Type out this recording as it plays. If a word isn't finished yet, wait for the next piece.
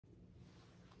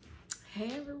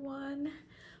Hey everyone,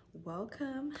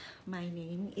 welcome. My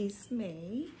name is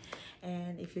May,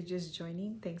 and if you're just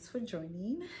joining, thanks for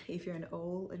joining. If you're an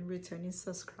old and returning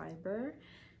subscriber,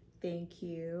 thank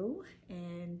you.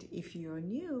 And if you're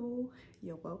new,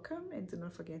 you're welcome, and do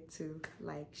not forget to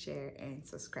like, share, and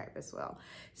subscribe as well.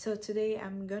 So today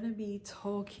I'm gonna be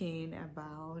talking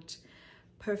about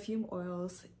perfume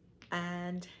oils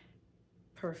and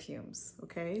perfumes.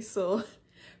 Okay, so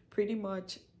pretty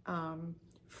much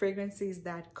fragrances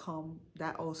that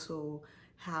also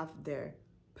have their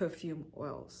perfume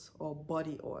oils or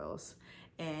body oils,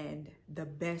 and the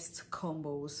best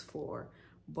combos for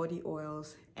body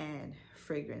oils and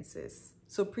fragrances.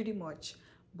 So pretty much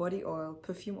body oil,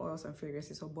 perfume oils and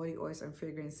fragrances, or body oils and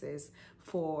fragrances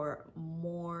for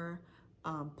more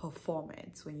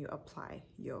performance when you apply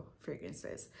your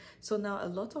fragrances. So now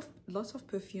lots of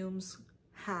perfumes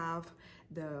have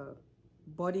the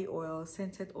body oil,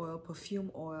 scented oil,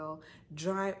 perfume oil,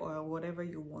 dry oil, whatever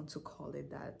you want to call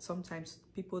it, that sometimes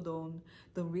people don't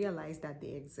realize that they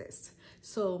exist.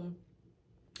 So,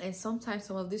 and sometimes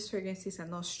some of these fragrances are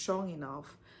not strong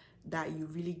enough that you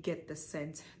really get the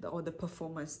scent or the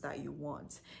performance that you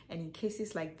want. And in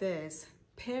cases like this,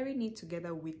 pairing it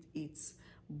together with its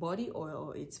body oil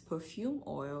or its perfume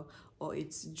oil or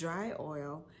its dry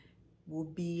oil will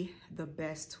be the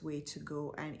best way to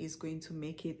go, and is going to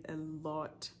make it a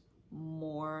lot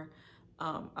more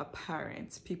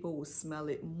apparent. People will smell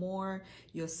it more.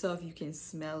 Yourself, you can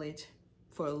smell it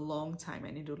for a long time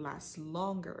and it'll last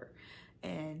longer,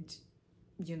 and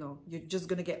you know, you're just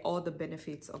gonna get all the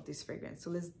benefits of this fragrance.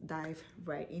 So let's dive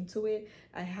right into it.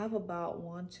 I have about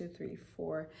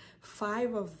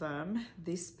 5 of them,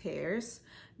 these pairs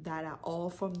that are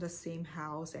all from the same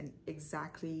house and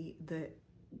exactly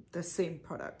the same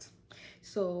product.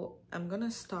 So I'm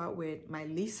gonna start with my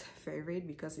least favorite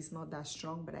because it's not that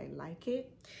strong, but I like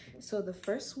it. So the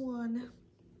first one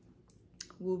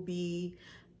will be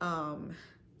Tom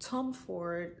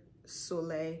Ford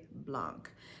Soliel Blanc.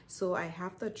 So I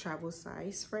have the travel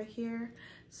size right here.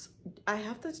 I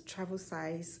have the travel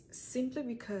size simply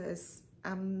because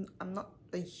I'm not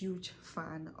a huge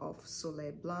fan of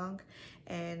Soliel Blanc,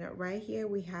 and right here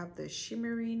we have the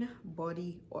Shimmering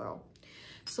Body Oil.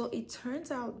 So it turns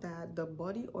out that the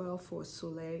body oil for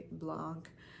Soliel Blanc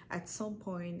at some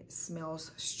point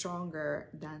smells stronger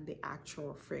than the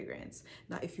actual fragrance.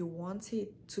 Now, if you want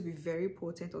it to be very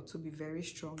potent or to be very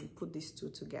strong, you put these two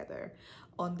together.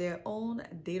 On their own,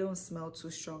 they don't smell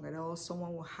too strong at all.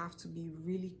 Someone will have to be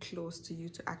really close to you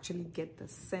to actually get the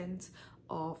scent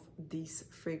of this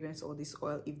fragrance or this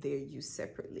oil if they're used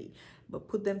separately. But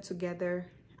put them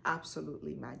together,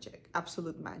 absolutely magic,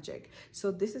 absolute magic.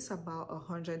 So this is about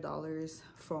 $100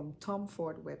 from Tom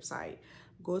Ford website.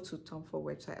 Go to Tom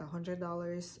Ford website,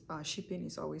 $100. Shipping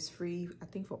is always free, I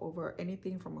think, for over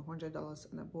anything from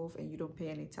 $100 and above, and you don't pay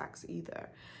any tax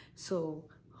either. So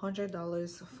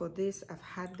 $100 for this. I've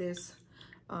had this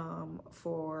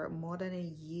for more than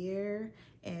a year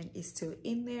and it's still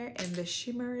in there, and the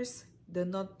shimmers, they're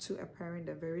not too apparent,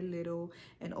 they're very little,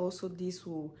 and also this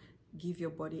will give your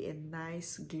body a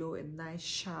nice glow, a nice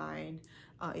shine.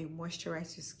 It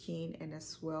moisturizes your skin, and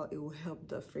as well it will help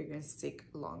the fragrance stick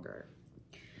longer.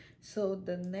 So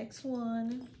the next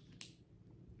one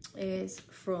is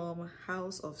from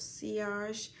House of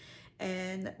Sillage,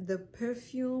 and the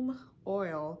perfume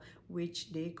oil,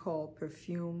 which they call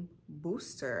Perfume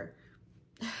Booster.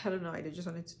 I don't know, I just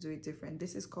wanted to do it different.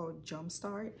 This is called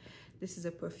Jumpstart. This is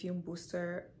a perfume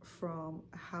booster from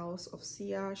House of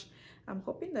Sillage. I'm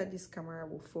hoping that this camera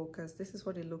will focus. This is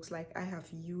what it looks like. I have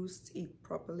used it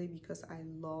properly because I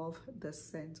love the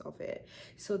scent of it.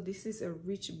 So this is a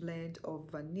rich blend of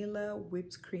vanilla,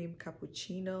 whipped cream,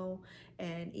 cappuccino,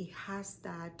 and it has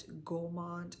that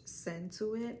gourmand scent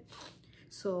to it.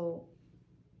 So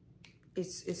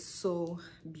it's so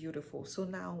beautiful. So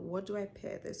now what do I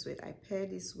pair this with? I pair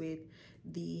this with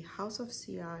the House of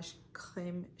Sillage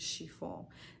Creme Chiffon.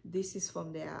 This is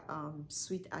from their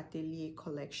Sweet Atelier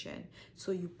collection.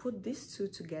 So you put these two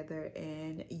together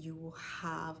and you will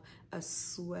have a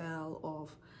swell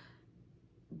of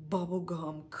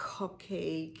bubblegum,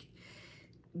 cupcake,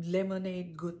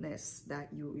 lemonade goodness that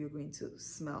you're going to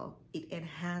smell. It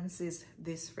enhances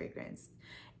this fragrance.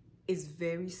 It's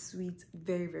very sweet,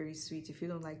 very, very sweet. If you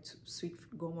don't like sweet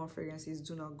gourmand fragrances,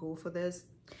 do not go for this.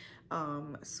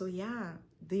 So yeah,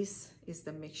 this is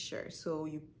the mixture. So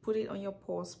you put it on your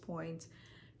pulse point.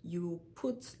 You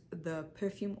put the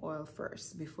perfume oil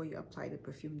first before you apply the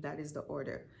perfume. That is the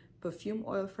order. Perfume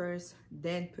oil first,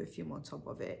 then perfume on top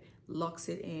of it. Locks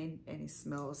it in and it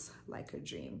smells like a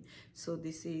dream. So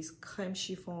this is Creme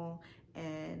Chiffon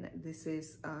and this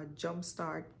is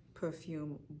Jumpstart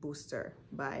Perfume Booster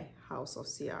by House of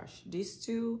CH. These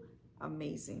two,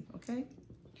 amazing, okay?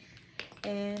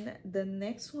 And the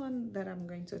next one that I'm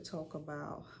going to talk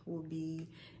about will be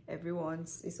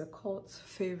everyone's, it's a cult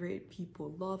favorite.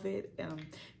 People love it.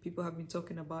 People have been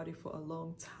talking about it for a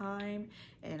long time,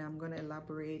 and I'm going to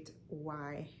elaborate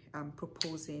why I'm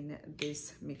proposing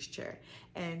this mixture.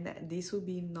 And this will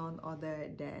be none other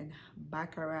than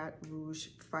Baccarat Rouge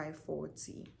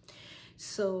 540.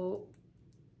 So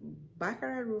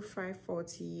Baccarat Rouge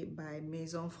 540 by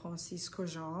Maison Francis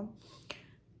Cojean.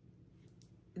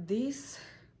 This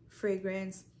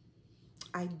fragrance,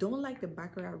 I don't like the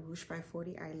Baccarat Rouge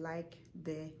 540. I like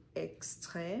the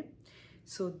Extrait.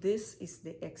 So this is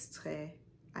the Extrait.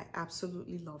 I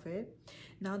absolutely love it.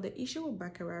 Now the issue with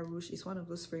Baccarat Rouge is one of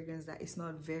those fragrances that is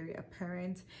not very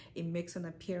apparent. It makes an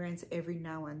appearance every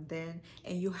now and then,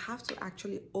 and you have to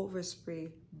actually overspray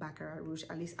Baccarat Rouge.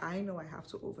 At least I know I have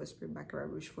to overspray Baccarat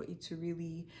Rouge for it to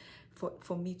really,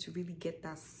 for me to really get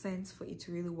that sense, for it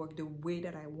to really work the way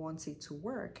that I want it to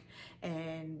work.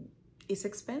 And it's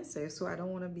expensive, so I don't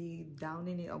want to be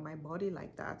downing it on my body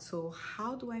like that. So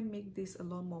how do I make this a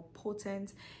lot more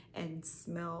potent and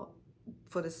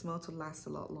for the smell to last a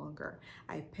lot longer?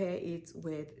 I pair it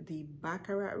with the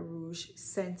Baccarat Rouge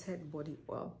scented body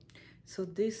oil. So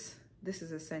this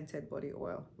is a scented body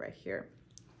oil right here,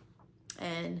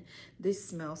 and this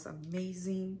smells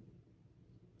amazing.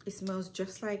 It smells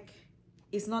just like,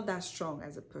 it's not that strong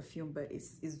as a perfume, but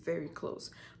it's very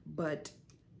close. But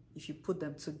if you put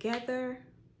them together,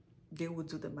 they will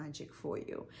do the magic for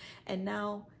you. And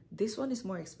now this one is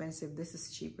more expensive. This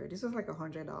is cheaper. This was like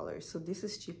 $100. So this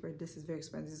is cheaper. This is very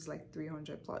expensive. This is like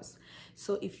 300 plus.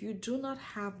 So if you do not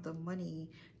have the money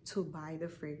to buy the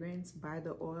fragrance, buy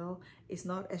the oil. It's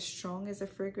not as strong as a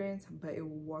fragrance, but it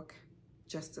will work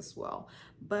just as well.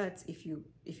 But if you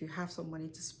have some money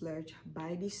to splurge,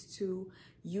 buy these two.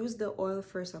 Use the oil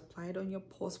first, apply it on your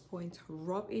pulse point,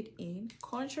 rub it in.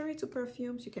 Contrary to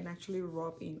perfumes, you can actually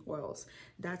rub in oils.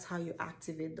 That's how you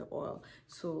activate the oil.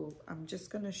 So I'm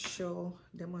just gonna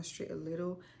demonstrate a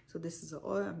little. So this is the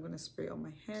oil. I'm gonna spray on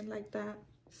my hand like that.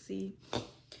 See,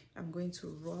 I'm going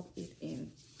to rub it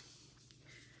in.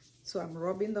 So I'm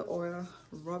rubbing the oil,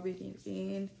 rubbing it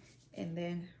in, and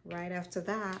then right after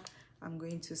that, I'm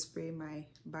going to spray my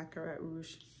Baccarat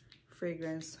Rouge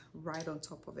fragrance right on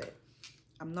top of it.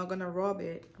 I'm not gonna rub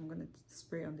it, I'm gonna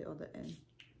spray on the other end.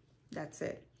 That's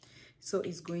it. So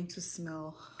it's going to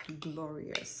smell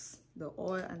glorious. The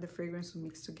oil and the fragrance will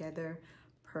mix together,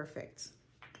 perfect.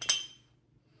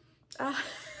 Ah,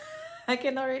 I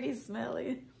can already smell it.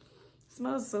 It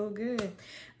smells so good.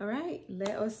 All right,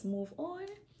 let us move on.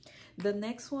 The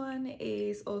next one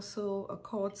is also a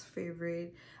cult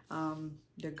favorite.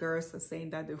 The girls are saying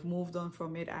that they've moved on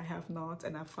from it. I have not,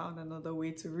 and I found another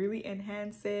way to really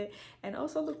enhance it and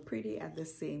also look pretty at the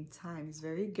same time. It's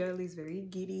very girly, it's very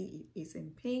giddy. It is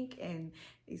in pink, and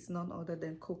it's none other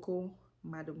than COCO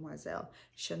Mademoiselle.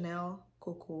 Chanel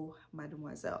COCO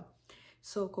Mademoiselle.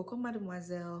 So COCO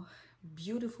Mademoiselle,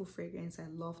 beautiful fragrance. I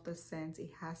love the scent.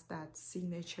 It has that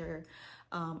signature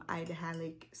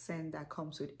idyllic scent that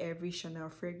comes with every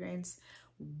Chanel fragrance.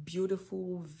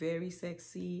 Beautiful, very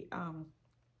sexy.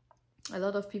 A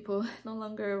lot of people no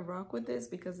longer rock with this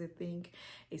because they think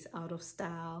it's out of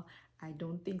style. I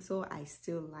don't think so. I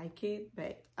still like it,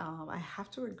 but I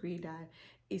have to agree that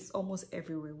it's almost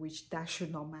everywhere, which that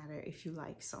should not matter if you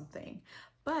like something.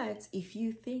 But if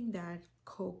you think that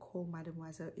COCO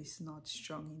Mademoiselle is not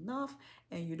strong enough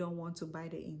and you don't want to buy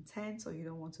the Intense or you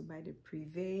don't want to buy the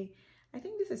Privé, I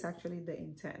think this is actually the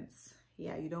Intense.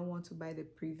 Yeah, you don't want to buy the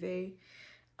Privé.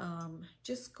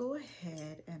 Just go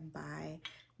ahead and buy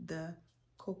the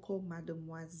COCO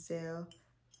Mademoiselle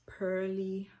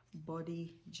Pearly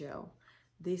Body Gel.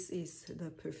 This is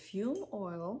the perfume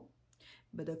oil,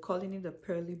 but they're calling it the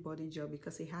Pearly Body Gel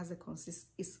because it has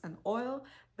it's an oil,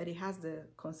 but it has the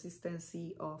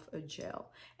consistency of a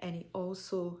gel, and it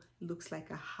also looks like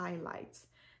a highlight.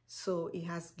 So it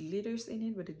has glitters in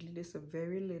it, but the glitters are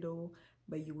very little,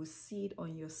 but you will see it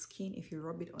on your skin if you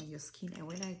rub it on your skin. And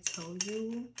when I tell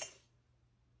you,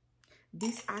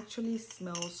 this actually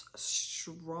smells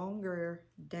stronger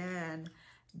than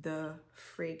the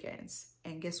fragrance,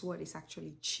 and guess what, it's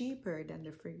actually cheaper than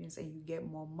the fragrance, and you get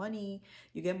more money,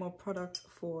 you get more product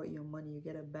for your money, you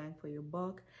get a bang for your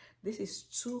buck. This is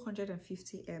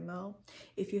 250 ml.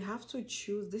 If you have to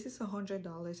choose, this is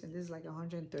 $100 and this is like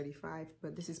 $135,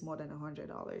 but this is more than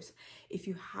 $100. If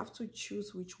you have to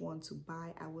choose which one to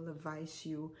buy, I will advise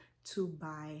you to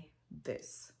buy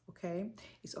this. Okay,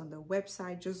 it's on the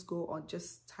website. Just go on,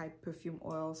 just type perfume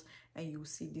oils and you'll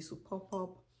see this will pop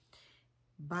up.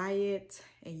 buy it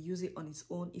and use it on its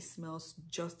own. It smells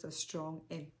just as strong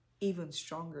and even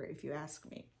stronger if you ask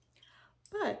me.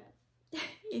 But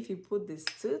if you put these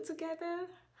two together,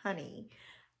 honey,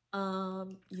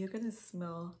 you're gonna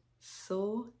smell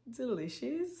so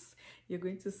delicious. You're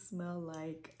going to smell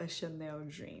like a Chanel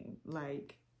dream.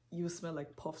 Like you smell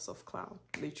like puffs of cloud,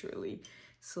 literally.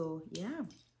 So yeah,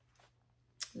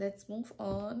 let's move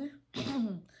on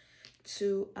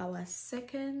to our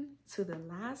second to the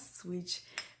last, which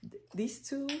these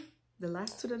two, the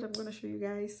last two that I'm gonna show you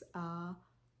guys are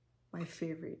my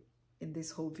favorite in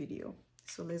this whole video.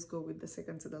 So let's go with the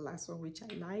second to the last one, which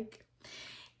I like.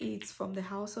 It's from the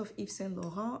house of Yves Saint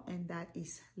Laurent, and that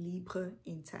is Libre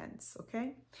Intense.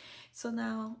 Okay, so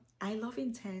now I love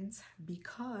Intense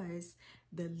because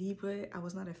the Libre, I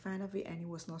was not a fan of it, and it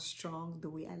was not strong the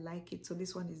way I like it. So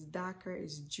this one is darker,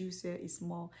 it's juicier, it's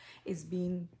more, it's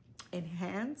been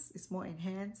enhanced, it's more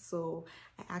enhanced. So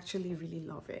I actually really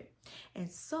love it.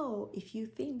 And so if you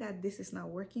think that this is not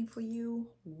working for you,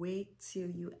 wait till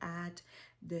you add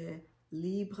the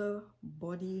Libre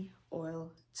Body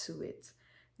Oil to it.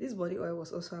 This body oil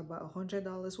was also about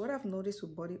 $100. What I've noticed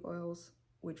with body oils,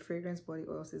 with fragrance body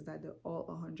oils, is that they're all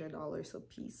 $100 a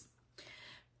piece.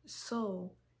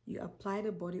 So you apply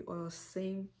the body oil,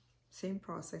 same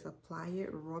process, apply it,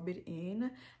 rub it in,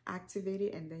 activate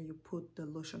it, and then you put the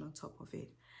lotion on top of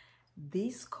it.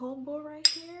 This combo right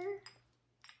here,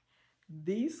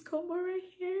 this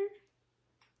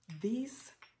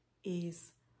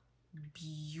is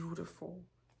beautiful.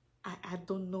 I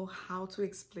don't know how to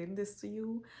explain this to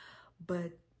you,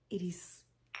 but it is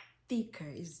thicker,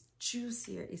 it's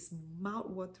juicier, it's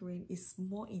mouth-watering, it's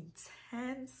more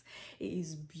intense. It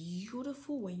is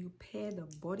beautiful when you pair the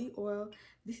body oil.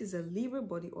 This is a Libre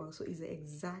body oil, so it's the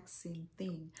exact same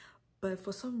thing. But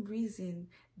for some reason,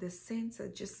 the scents are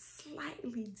just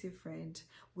slightly different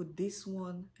with this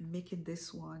one, making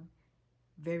this one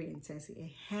very intense. It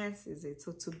enhances it.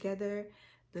 So together,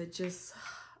 they're just...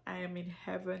 I am in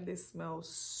heaven. They smell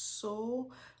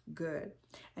so good.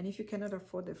 And if you cannot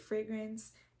afford the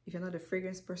fragrance, if you're not a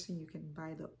fragrance person, you can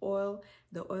buy the oil.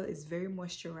 The oil is very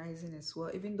moisturizing as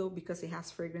well. Even though because it has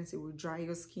fragrance, it will dry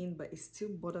your skin, but it's still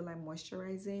borderline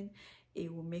moisturizing.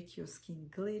 It will make your skin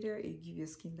glitter. It gives your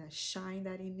skin that shine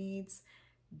that it needs.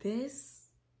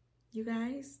 This, you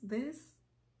guys, this,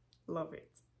 love it.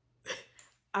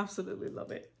 Absolutely love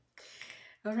it.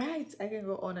 All right, I can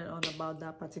go on and on about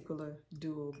that particular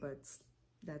duo, but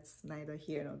that's neither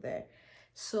here nor there.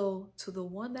 So to the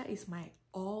one that is my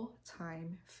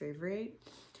all-time favorite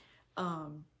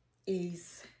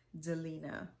is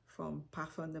Delina from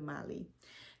Parfum de Mali.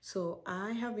 So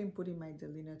I have been putting my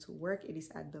Delina to work. It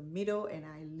is at the middle, and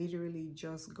I literally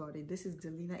just got it. This is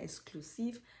Delina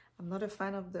Exclusive. I'm not a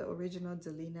fan of the original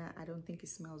Delina. I don't think it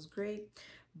smells great,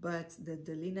 but the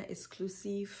Delina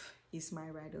Exclusive is my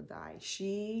ride or die.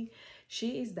 She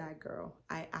is that girl.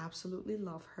 I absolutely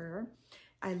love her.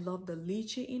 I love the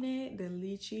lychee in it. The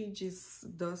lychee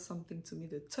just does something to me.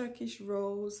 The Turkish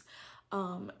rose.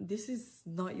 This is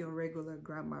not your regular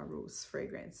grandma rose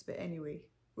fragrance, but anyway,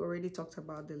 we already talked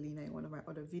about Delina in one of my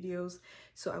other videos,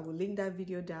 so I will link that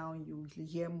video down. You will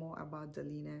hear more about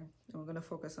Delina, and we're gonna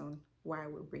focus on why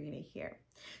we're bringing it here.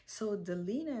 So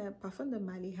Delina, Parfum de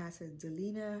Mali has a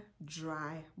Delina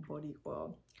dry body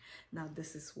oil. Now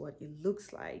this is what it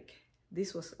looks like.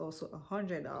 This was also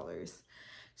 $100.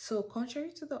 So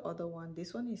contrary to the other one,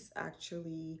 this one is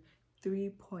actually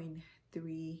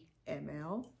 3.3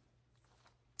 ml.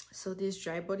 So this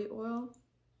dry body oil,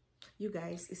 you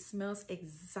guys, it smells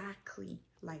exactly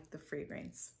like the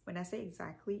fragrance. When I say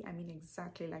exactly, I mean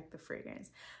exactly like the fragrance.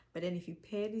 But then if you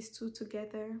pair these two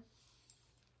together,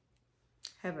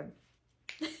 heaven.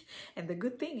 And the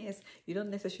good thing is you don't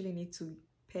necessarily need to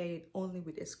pair it only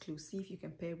with Exclusive. You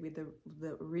can pair with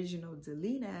the original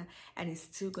Delina, and it's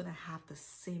still gonna have the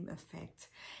same effect.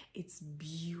 It's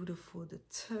beautiful. The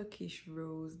Turkish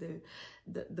rose, the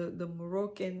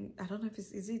Moroccan, I don't know if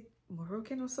is it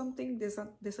Moroccan or something. There's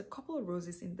a couple of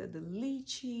roses in there. The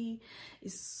lychee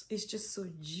is just so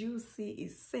juicy,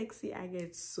 it's sexy. I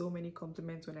get so many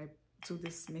compliments when I do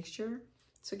this mixture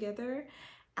together.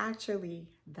 Actually,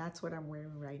 that's what I'm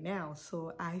wearing right now.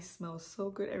 So I smell so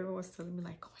good. Everyone was telling me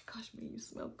like, oh my gosh, man, you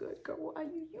smell good, girl. What are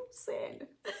you using?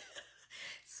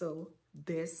 So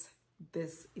this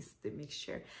is the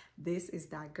mixture. This is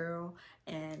that girl,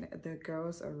 and the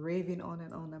girls are raving on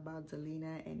and on about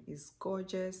Delina, and it's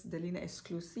gorgeous. Delina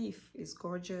Exclusive is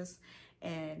gorgeous,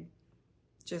 and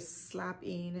just slap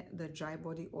in the dry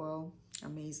body oil.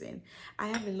 Amazing. I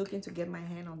have been looking to get my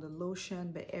hand on the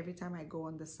lotion, but every time I go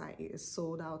on the site, it is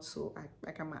sold out. So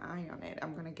I got my eye on it.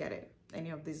 I'm gonna get it. any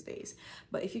of these days.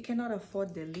 But if you cannot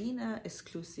afford Delina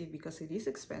Exclusive, because it is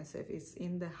expensive, it's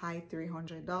in the high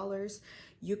 $300,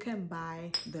 you can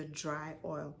buy the dry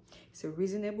oil. It's a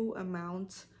reasonable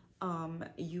amount.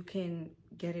 You can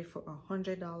get it for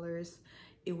 $100.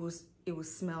 It will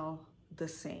smell the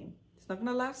same. It's not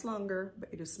gonna last longer, but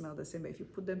it'll smell the same. But if you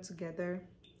put them together,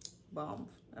 bomb,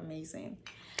 amazing.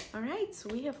 All right, so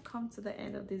we have come to the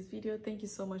end of this video. Thank you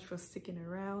so much for sticking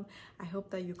around. I hope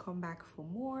that you come back for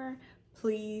more.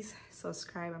 Please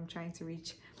subscribe. I'm trying to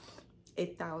reach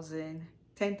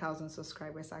 10,000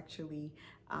 subscribers actually.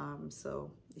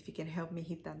 So if you can help me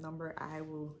hit that number, I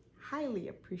will highly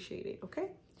appreciate it.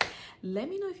 Okay, let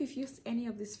me know if you've used any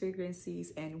of these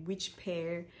fragrances and which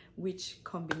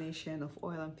combination of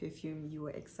oil and perfume you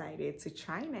were excited to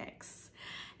try next.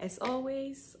 As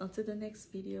always, until the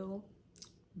next video,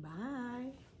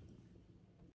 bye.